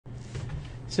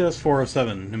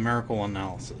CS407, Numerical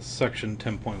Analysis, Section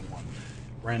 10.1,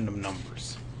 Random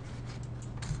Numbers.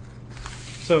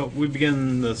 So we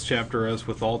begin this chapter, as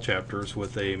with all chapters,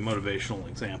 with a motivational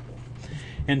example.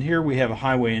 And here we have a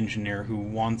highway engineer who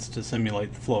wants to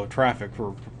simulate the flow of traffic for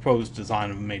a proposed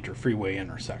design of a major freeway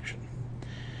intersection.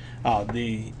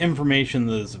 The information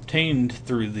that is obtained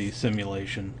through the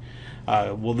simulation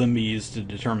will then be used to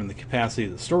determine the capacity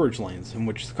of the storage lanes in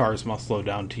which the cars must slow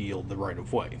down to yield the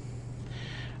right-of-way.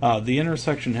 The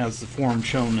intersection has the form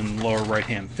shown in the lower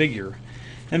right-hand figure,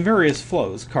 and various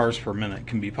flows, cars per minute,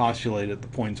 can be postulated at the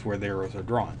points where the arrows are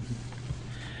drawn.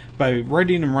 By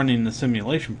writing and running the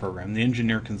simulation program, the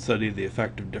engineer can study the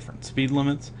effect of different speed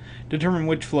limits, determine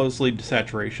which flows lead to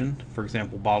saturation, for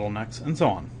example bottlenecks, and so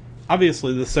on.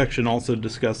 Obviously, this section also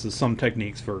discusses some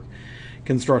techniques for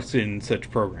constructing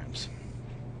such programs.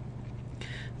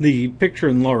 The picture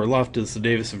in the lower left is the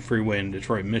Davison Freeway in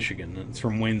Detroit, Michigan, and it's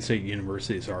from Wayne State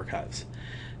University's archives.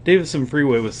 Davison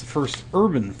Freeway was the first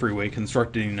urban freeway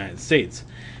constructed in the United States,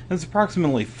 and it's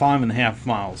approximately 5.5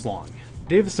 miles long.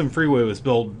 Davison Freeway was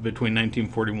built between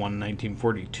 1941 and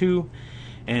 1942,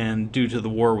 and due to the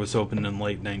war was opened in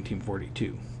late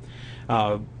 1942.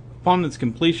 Upon its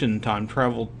completion,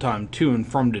 travel time to and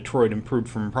from Detroit improved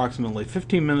from approximately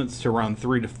 15 minutes to around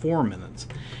 3 to 4 minutes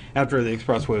after the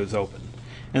expressway was opened.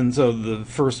 And so the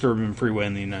first urban freeway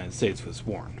in the United States was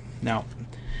born. Now,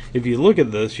 if you look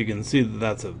at this, you can see that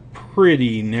that's a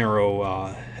pretty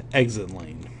narrow exit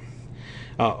lane.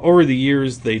 Over the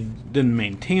years, they didn't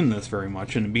maintain this very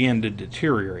much, and it began to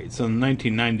deteriorate. So in the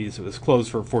 1990s, it was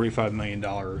closed for a $45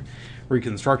 million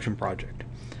reconstruction project.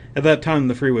 At that time,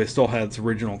 the freeway still had its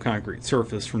original concrete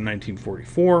surface from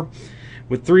 1944,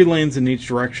 with 3 lanes in each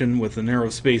direction with a narrow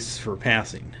space for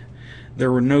passing.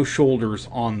 There were no shoulders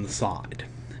on the side.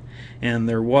 And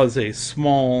there was a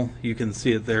small, you can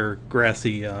see it there,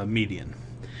 grassy median.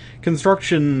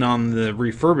 Construction on the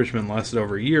refurbishment lasted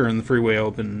over a year, and the freeway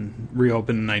reopened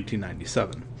in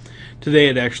 1997. Today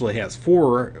it actually has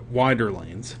 4 wider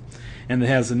lanes, and it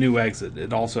has a new exit.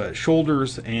 It also has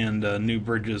shoulders and new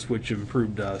bridges, which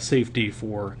improved safety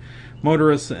for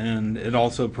motorists, and it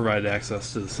also provided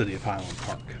access to the city of Highland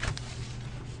Park.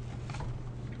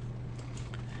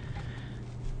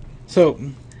 So,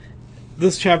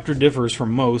 this chapter differs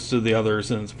from most of the others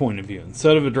in its point of view.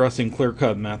 Instead of addressing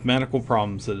clear-cut mathematical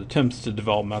problems, it attempts to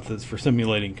develop methods for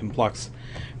simulating complex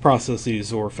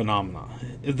processes or phenomena.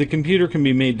 If the computer can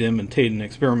be made to imitate an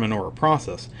experiment or a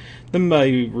process, then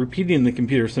by repeating the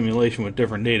computer simulation with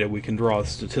different data, we can draw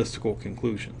statistical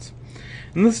conclusions.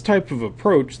 In this type of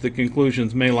approach, the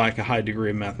conclusions may lack a high degree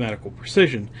of mathematical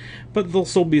precision, but they'll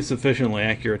still be sufficiently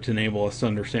accurate to enable us to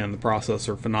understand the process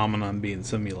or phenomenon being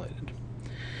simulated.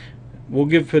 We'll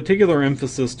give particular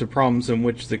emphasis to problems in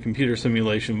which the computer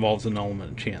simulation involves an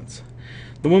element of chance.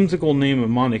 The whimsical name of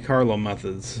Monte Carlo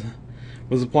methods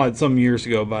was applied some years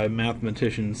ago by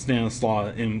mathematician Stanislaw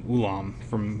M. Ulam,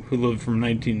 who lived from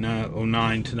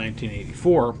 1909 to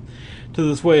 1984, to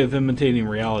this way of imitating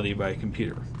reality by a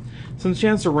computer. Since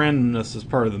chance or randomness is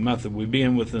part of the method, we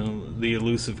begin with the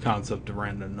elusive concept of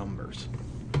random numbers.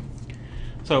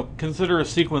 So, consider a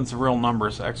sequence of real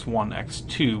numbers x1,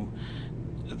 x2,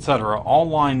 etc., all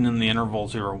lying in the interval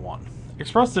 0, 1.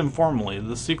 Expressed informally,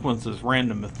 this sequence is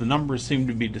random if the numbers seem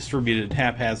to be distributed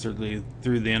haphazardly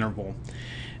through the interval,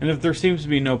 and if there seems to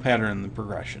be no pattern in the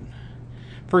progression.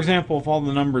 For example, if all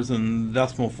the numbers in the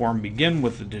decimal form begin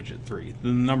with the digit 3,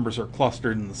 then the numbers are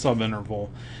clustered in the subinterval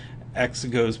x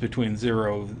goes between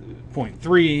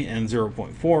 0.3 and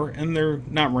 0.4, and they're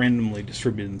not randomly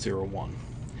distributed in 0, 1.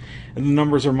 If the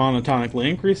numbers are monotonically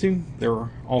increasing, they're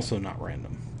also not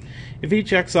random. If each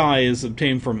xi is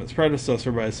obtained from its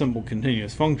predecessor by a simple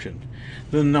continuous function,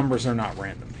 then the numbers are not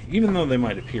random, even though they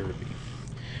might appear to be.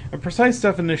 A precise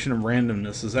definition of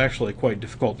randomness is actually quite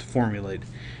difficult to formulate,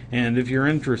 and if you're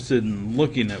interested in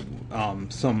looking at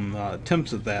some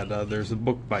attempts at that, there's a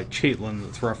book by Chaitlin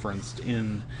that's referenced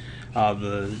in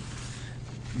our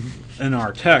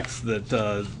text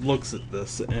that looks at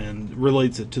this and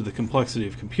relates it to the complexity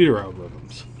of computer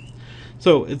algorithms.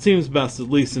 So it seems best,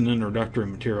 at least in introductory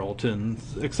material, to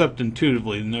accept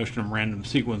intuitively the notion of random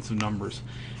sequence of numbers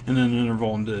in an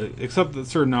interval, and to accept that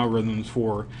certain algorithms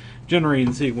for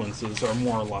generating sequences are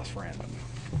more or less random.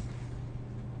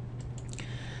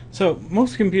 So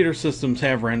most computer systems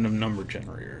have random number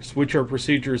generators, which are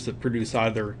procedures that produce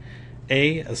either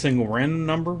A, a single random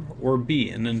number, or B,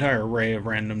 an entire array of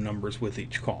random numbers with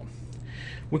each call.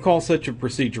 We call such a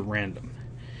procedure random.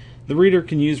 The reader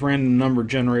can use random number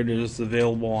generators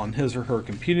available on his or her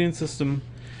computing system,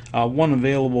 one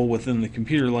available within the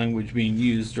computer language being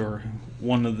used, or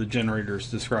one of the generators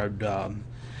described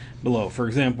below. For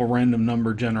example, random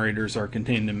number generators are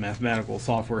contained in mathematical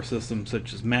software systems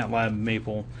such as MATLAB,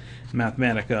 Maple,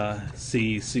 Mathematica,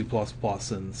 C, C++,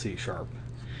 and C#,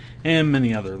 and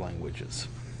many other languages.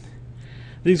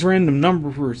 These random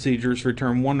number procedures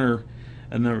return one or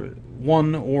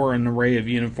an array of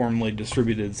uniformly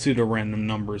distributed pseudo-random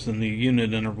numbers in the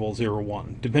unit interval 0,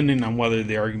 1, depending on whether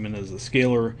the argument is a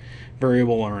scalar,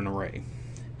 variable, or an array.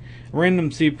 A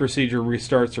random C procedure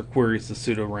restarts or queries the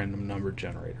pseudo-random number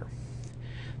generator.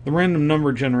 The random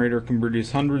number generator can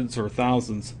produce hundreds or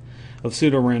thousands of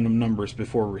pseudo-random numbers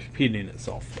before repeating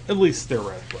itself, at least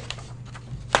theoretically.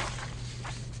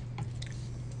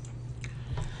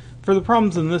 For the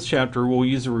problems in this chapter, we'll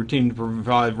use a routine to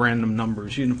provide random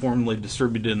numbers uniformly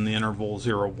distributed in the interval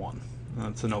 0, 1.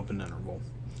 That's an open interval.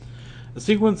 A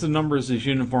sequence of numbers is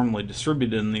uniformly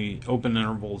distributed in the open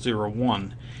interval 0,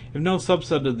 1 if no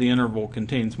subset of the interval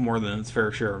contains more than its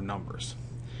fair share of numbers.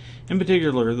 In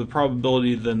particular, the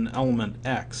probability that an element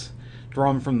x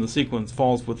drawn from the sequence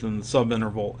falls within the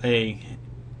subinterval a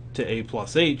to a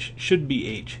plus h should be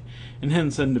h, and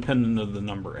hence independent of the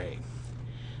number a.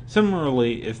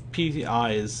 Similarly, if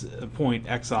pi is a point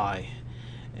xi,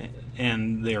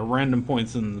 and they are random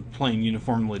points in the plane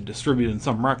uniformly distributed in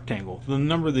some rectangle, then the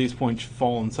number of these points should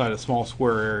fall inside a small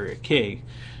square area k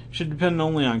should depend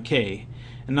only on k,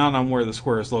 and not on where the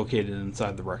square is located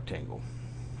inside the rectangle.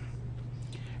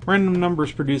 Random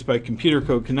numbers produced by computer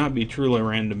code cannot be truly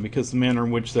random because the manner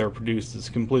in which they are produced is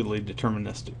completely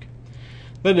deterministic.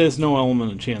 That is, no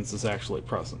element of chance is actually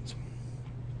present.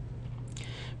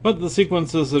 But the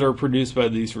sequences that are produced by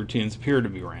these routines appear to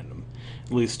be random,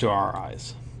 at least to our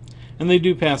eyes, and they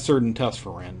do pass certain tests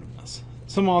for randomness.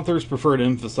 Some authors prefer to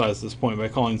emphasize this point by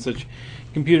calling such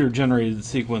computer-generated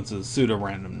sequences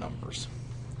pseudo-random numbers.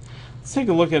 Let's take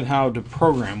a look at how to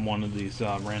program one of these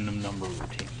random number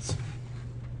routines.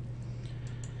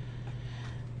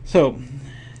 So,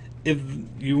 if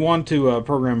you want to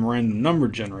program a random number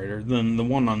generator, then the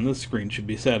one on this screen should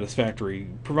be satisfactory,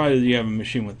 provided you have a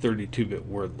machine with 32-bit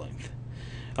word length.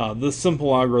 This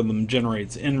simple algorithm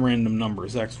generates n random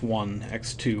numbers, x1,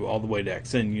 x2, all the way to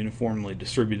xn, uniformly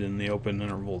distributed in the open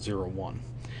interval 0, 1.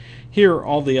 Here,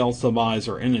 all the L sub i's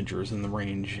are integers in the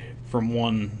range from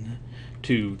 1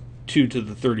 to 2 to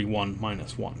the 31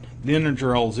 minus 1. The integer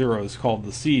L0 is called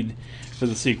the seed for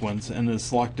the sequence and is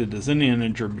selected as any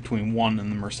integer between 1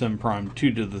 and the Mersenne prime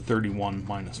 2 to the 31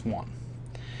 minus 1.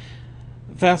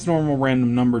 A fast normal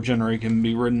random number generator can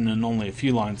be written in only a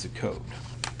few lines of code.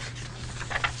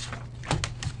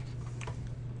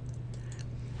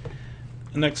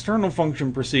 An external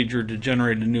function procedure to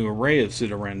generate a new array of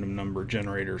pseudo-random number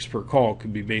generators per call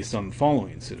could be based on the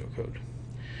following pseudocode.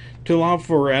 To allow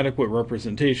for adequate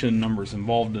representation of numbers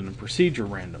involved in a procedure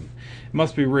random, it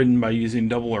must be written by using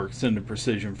double or extended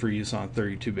precision for use on a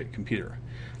 32-bit computer.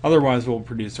 Otherwise, it will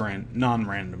produce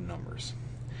non-random numbers.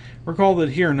 Recall that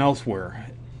here and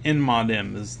elsewhere, n mod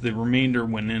m is the remainder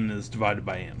when n is divided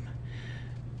by m.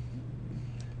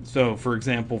 So, for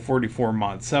example, 44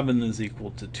 mod 7 is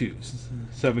equal to 2.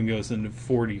 7 goes into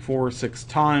 44 6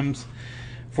 times.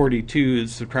 42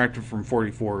 is subtracted from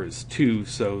 44 is 2,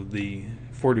 so the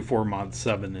 44 mod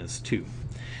 7 is 2.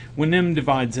 When m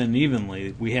divides n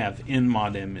evenly, we have n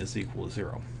mod m is equal to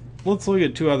 0. Let's look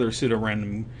at two other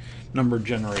pseudo-random number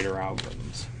generator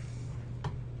algorithms.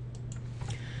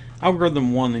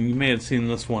 Algorithm 1, and you may have seen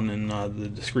this one in the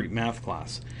discrete math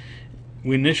class.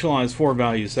 We initialize four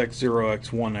values x0,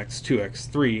 x1, x2,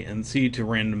 x3, and seed to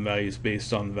random values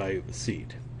based on the value of the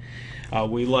seed.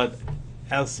 We let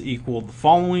s equal the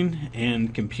following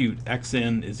and compute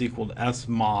xn is equal to s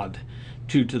mod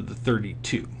 2 to the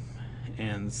 32.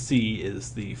 And c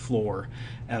is the floor,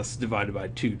 s divided by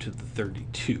 2 to the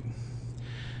 32.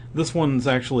 This one is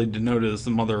actually denoted as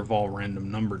the mother of all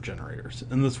random number generators,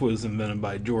 and this was invented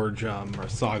by George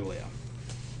Marsaglia.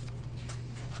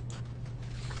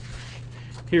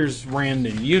 Here's rand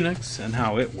in Unix and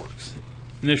how it works.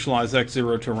 Initialize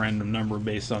x0 to a random number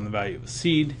based on the value of a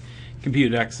seed.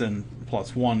 Compute xn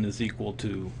plus 1 is equal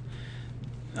to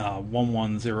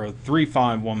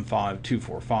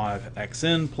 1103515.245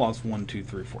 xn plus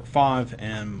 12345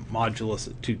 and modulus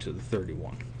at 2 to the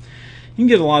 31. You can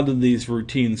get a lot of these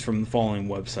routines from the following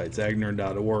websites.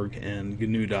 Agner.org and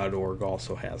GNU.org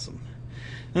also has them.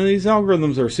 Now, these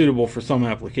algorithms are suitable for some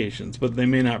applications, but they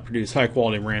may not produce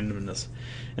high-quality randomness,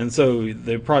 and so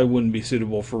they probably wouldn't be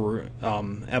suitable for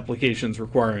applications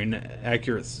requiring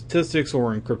accurate statistics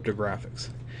or encrypted graphics.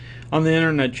 On the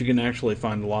internet, you can actually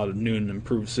find a lot of new and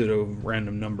improved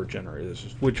pseudo-random number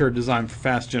generators, which are designed for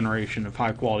fast generation of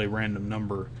high-quality random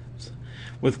numbers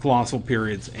with colossal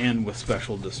periods and with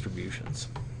special distributions.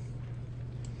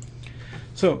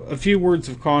 So, a few words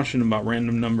of caution about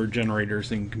random number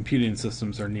generators in computing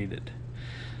systems are needed.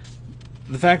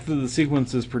 The fact that the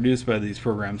sequences produced by these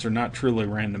programs are not truly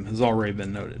random has already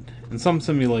been noted. In some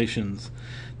simulations,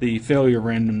 the failure of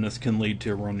randomness can lead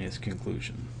to erroneous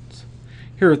conclusions.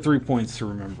 Here are 3 points to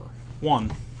remember.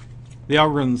 1. The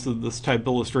algorithms of this type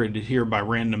illustrated here by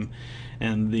random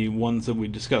and the ones that we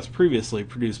discussed previously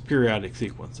produce periodic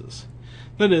sequences.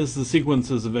 That is, the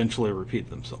sequences eventually repeat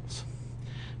themselves.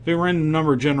 If a random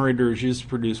number generator is used to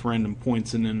produce random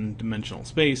points in n-dimensional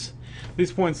space,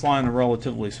 these points lie on a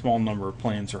relatively small number of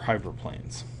planes or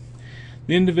hyperplanes.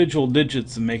 The individual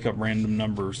digits that make up random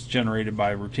numbers generated by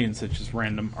routines such as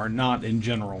random are not, in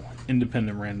general,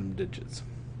 independent random digits.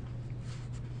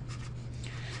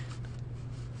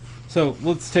 So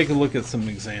let's take a look at some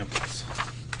examples.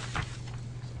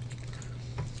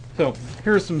 So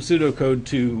here's some pseudocode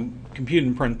to compute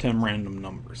and print 10 random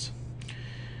numbers.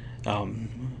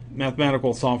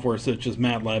 Mathematical software such as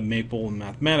MATLAB, Maple, and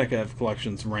Mathematica have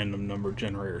collections of random number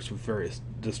generators with various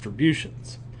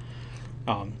distributions.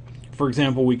 For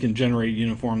example, we can generate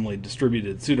uniformly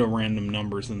distributed pseudo-random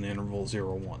numbers in the interval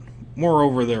 0, 1.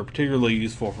 Moreover, they are particularly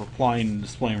useful for applying and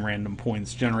displaying random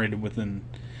points generated within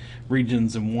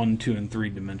regions in 1, 2, and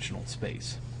 3-dimensional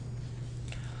space.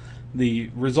 The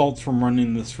results from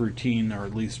running this routine are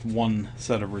at least one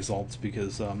set of results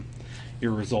because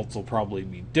your results will probably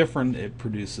be different. It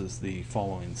produces the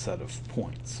following set of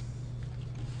points.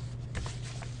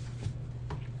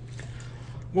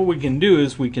 What we can do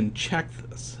is we can check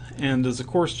this, and as a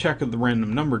coarse check of the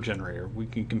random number generator, we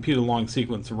can compute a long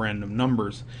sequence of random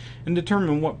numbers and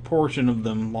determine what portion of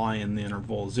them lie in the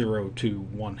interval 0 to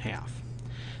 1/2.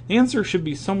 The answer should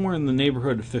be somewhere in the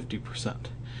neighborhood of 50%.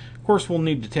 Of course, we'll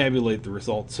need to tabulate the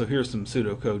results, so here's some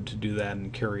pseudocode to do that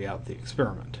and carry out the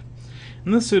experiment.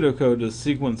 In this pseudocode, a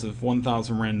sequence of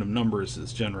 1,000 random numbers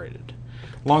is generated.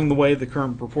 Along the way, the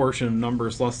current proportion of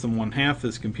numbers less than 1/2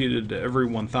 is computed to every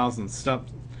 1,000th step,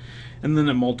 and then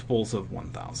at multiples of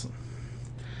 1,000.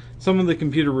 Some of the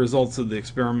computer results of the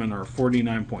experiment are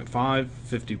 49.5,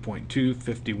 50.2,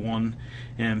 51,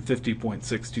 and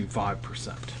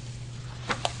 50.625%.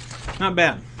 Not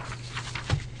bad.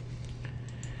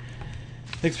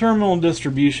 The experimental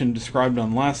distribution described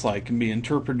on the last slide can be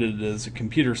interpreted as a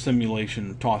computer simulation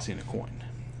of tossing a coin.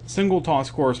 A single toss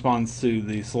corresponds to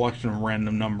the selection of a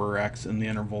random number x in the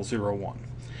interval 0, 1.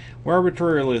 We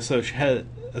arbitrarily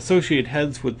associate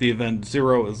heads with the event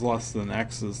 0 is less than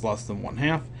x is less than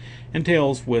 1/2, and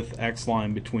tails with x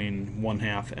lying between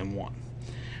 1/2 and 1.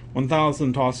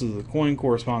 1,000 tosses of the coin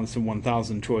corresponds to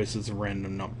 1,000 choices of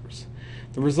random numbers.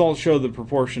 The results show the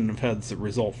proportion of heads that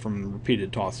result from the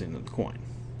repeated tossing of the coin.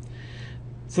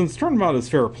 Since turnabout is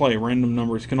fair play, random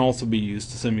numbers can also be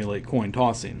used to simulate coin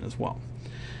tossing as well.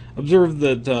 Observe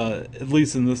that, at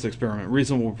least in this experiment,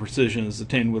 reasonable precision is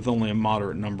attained with only a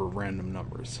moderate number of random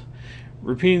numbers.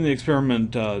 Repeating the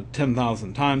experiment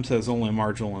 10,000 times has only a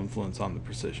marginal influence on the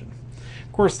precision.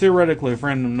 Of course, theoretically, if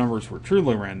random numbers were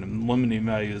truly random, the limiting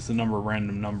value as the number of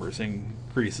random numbers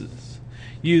increases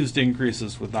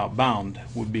without bound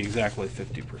would be exactly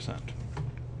 50%.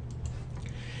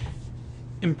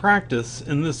 In practice,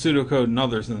 in this pseudocode and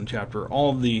others in the chapter, all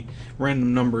of the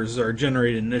random numbers are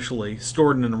generated initially,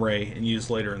 stored in an array, and used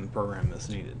later in the program as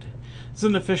needed. It's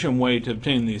an efficient way to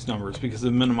obtain these numbers because it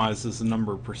minimizes the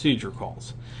number of procedure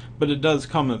calls, but it does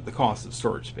come at the cost of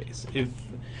storage space. If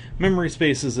memory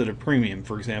space is at a premium,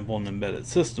 for example in an embedded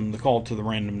system, the call to the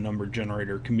random number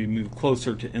generator can be moved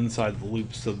closer to inside the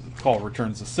loop so that the call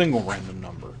returns a single random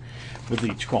number with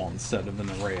each call instead of an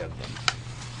array of them.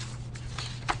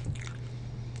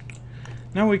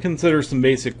 Now we consider some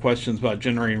basic questions about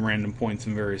generating random points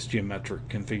in various geometric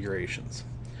configurations.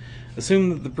 Assume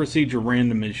that the procedure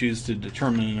random is used to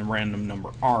determine a random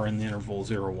number r in the interval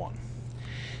 0, 1.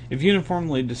 If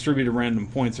uniformly distributed random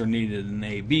points are needed in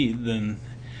A, B, then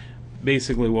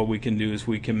basically what we can do is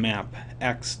we can map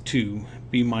x to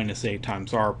b minus a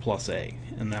times r plus a,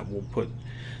 and that will put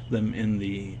them in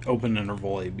the open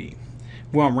interval AB.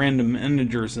 If we want random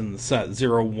integers in the set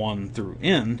 0, 1 through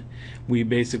n, we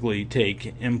basically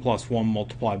take n plus 1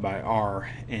 multiplied by r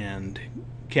and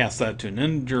cast that to an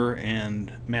integer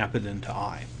and map it into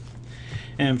I.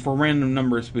 And for random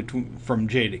numbers from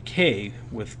j to k,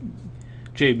 with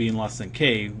j being less than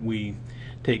k, we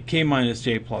take k minus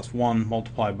j plus 1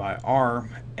 multiplied by r,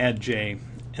 add j,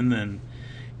 and then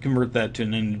convert that to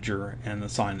an integer and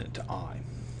assign it to I.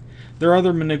 There are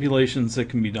other manipulations that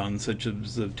can be done, such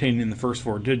as obtaining the first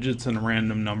 4 digits in a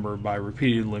random number by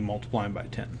repeatedly multiplying by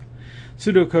 10.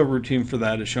 Pseudocode routine for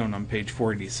that is shown on page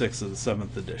 486 of the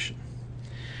 7th edition.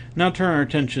 Now turn our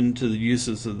attention to the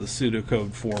uses of the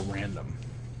pseudocode for random.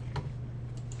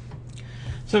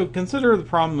 So consider the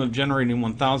problem of generating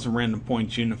 1000 random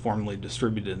points uniformly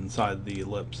distributed inside the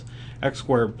ellipse. X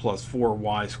squared plus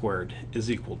 4y squared is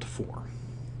equal to 4.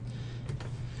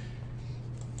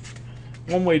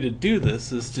 One way to do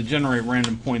this is to generate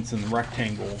random points in the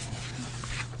rectangle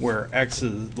where x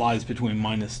lies between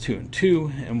minus 2 and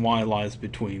 2 and y lies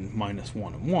between minus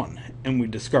 1 and 1, and we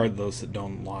discard those that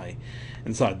don't lie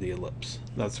inside the ellipse.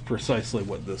 That's precisely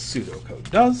what this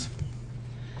pseudocode does.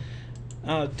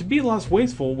 To be less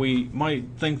wasteful, we might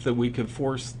think that we could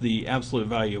force the absolute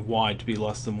value of y to be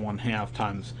less than 1/2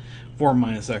 times 4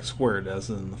 minus x squared, as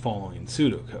in the following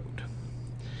pseudocode.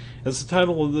 As the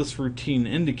title of this routine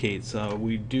indicates,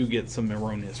 we do get some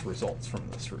erroneous results from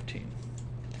this routine.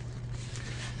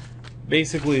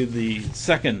 Basically, the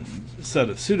second set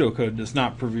of pseudocode does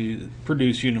not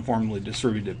produce uniformly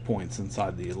distributed points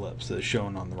inside the ellipse, as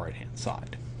shown on the right-hand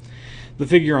side. The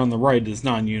figure on the right is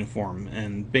non-uniform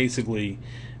and basically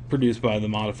produced by the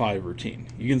modified routine.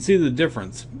 You can see the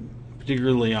difference,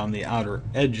 particularly on the outer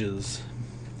edges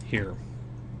here.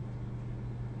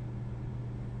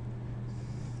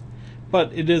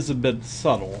 But it is a bit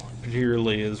subtle,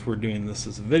 particularly as we're doing this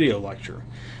as a video lecture.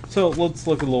 So let's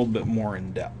look a little bit more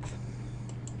in depth.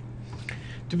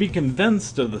 To be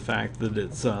convinced of the fact that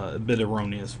it's a bit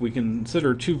erroneous, we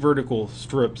consider two vertical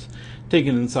strips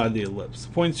taken inside the ellipse.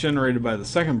 The points generated by the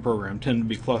second program tend to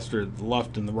be clustered at the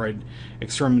left and the right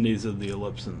extremities of the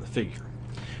ellipse in the figure.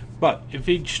 But if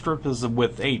each strip is of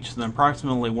width h, then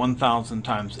approximately 1000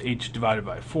 times h divided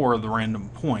by 4 of the random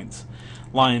points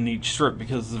lie in each strip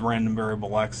because the random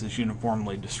variable x is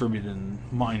uniformly distributed in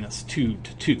minus 2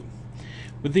 to 2.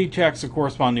 With each x, a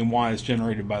corresponding y is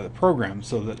generated by the program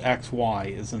so that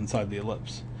xy is inside the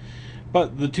ellipse.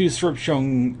 But the two strips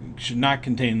shown should not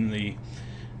contain the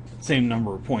same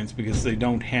number of points because they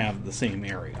don't have the same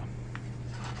area.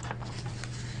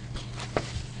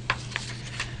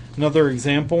 Another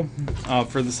example,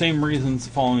 for the same reasons,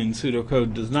 the following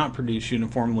pseudocode does not produce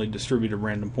uniformly distributed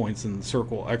random points in the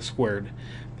circle x squared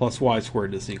plus y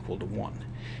squared is equal to 1.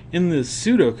 In this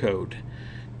pseudocode,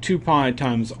 2 pi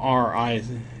times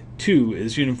ri2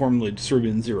 is uniformly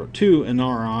distributed in 0, 2, and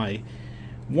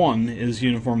ri1 is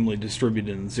uniformly distributed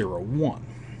in 0, 1.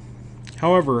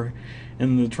 However,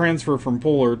 in the transfer from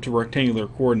polar to rectangular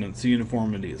coordinates, the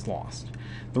uniformity is lost.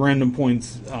 The random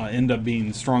points end up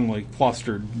being strongly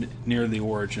clustered near the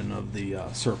origin of the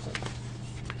circle.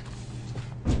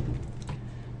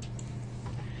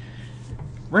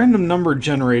 Random number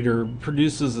generator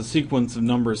produces a sequence of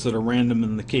numbers that are random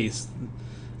in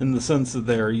the sense that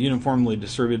they are uniformly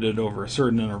distributed over a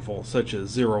certain interval, such as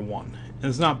 0, 1. It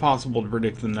is not possible to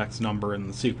predict the next number in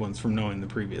the sequence from knowing the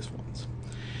previous ones.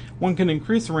 One can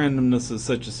increase the randomness of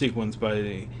such a sequence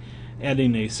by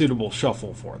adding a suitable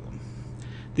shuffle for them.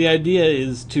 The idea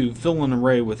is to fill an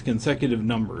array with consecutive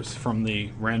numbers from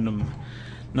the random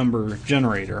number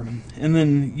generator, and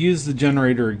then use the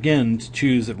generator again to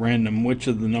choose at random which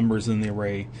of the numbers in the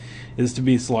array is to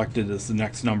be selected as the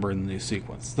next number in the new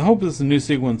sequence. The hope is the new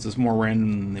sequence is more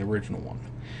random than the original one.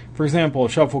 For example, a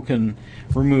shuffle can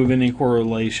remove any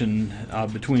correlation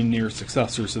between near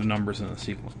successors of numbers in a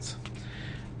sequence.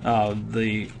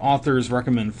 The authors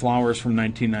recommend Flowers from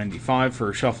 1995 for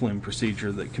a shuffling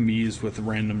procedure that can be used with a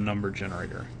random number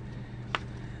generator.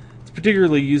 It's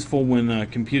particularly useful when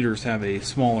computers have a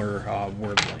smaller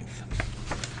word length.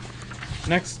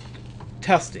 Next,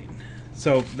 testing.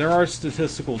 So there are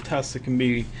statistical tests that can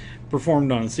be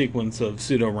performed on a sequence of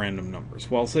pseudo-random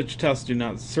numbers. While such tests do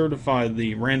not certify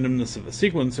the randomness of a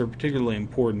sequence, they are particularly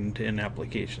important in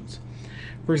applications.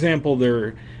 For example,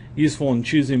 they're useful in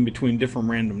choosing between different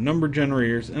random number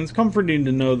generators, and it's comforting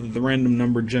to know that the random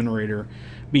number generator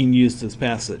being used has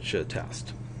passed such a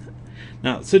test.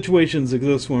 Now, situations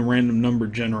exist when a random number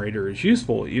generator is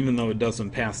useful, even though it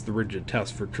doesn't pass the rigid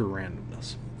test for true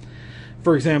randomness.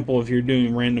 For example, if you're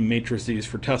doing random matrices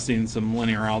for testing some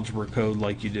linear algebra code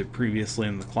like you did previously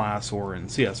in the class or in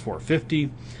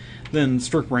CS450, then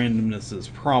strict randomness is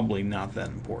probably not that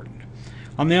important.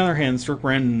 On the other hand, strict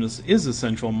randomness is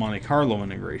essential in Monte Carlo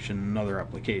integration and other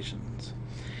applications.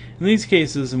 In these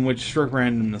cases in which strict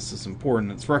randomness is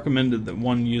important, it's recommended that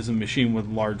one use a machine with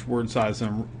a large word size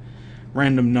and a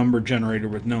random number generator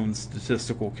with known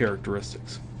statistical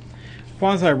characteristics.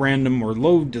 Quasi-random or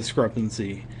low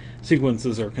discrepancy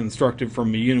sequences are constructed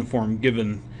from a uniform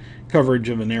given coverage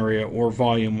of an area or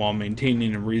volume while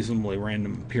maintaining a reasonably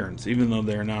random appearance, even though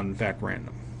they are not in fact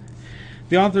random.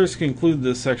 The authors conclude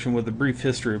this section with a brief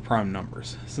history of prime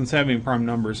numbers, since having prime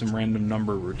numbers in random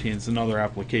number routines and other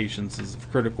applications is of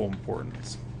critical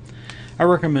importance. I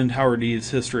recommend Howard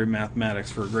Eaves' History of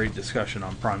Mathematics for a great discussion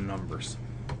on prime numbers.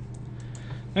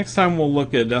 Next time we'll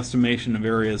look at estimation of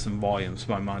areas and volumes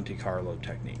by Monte Carlo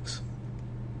techniques.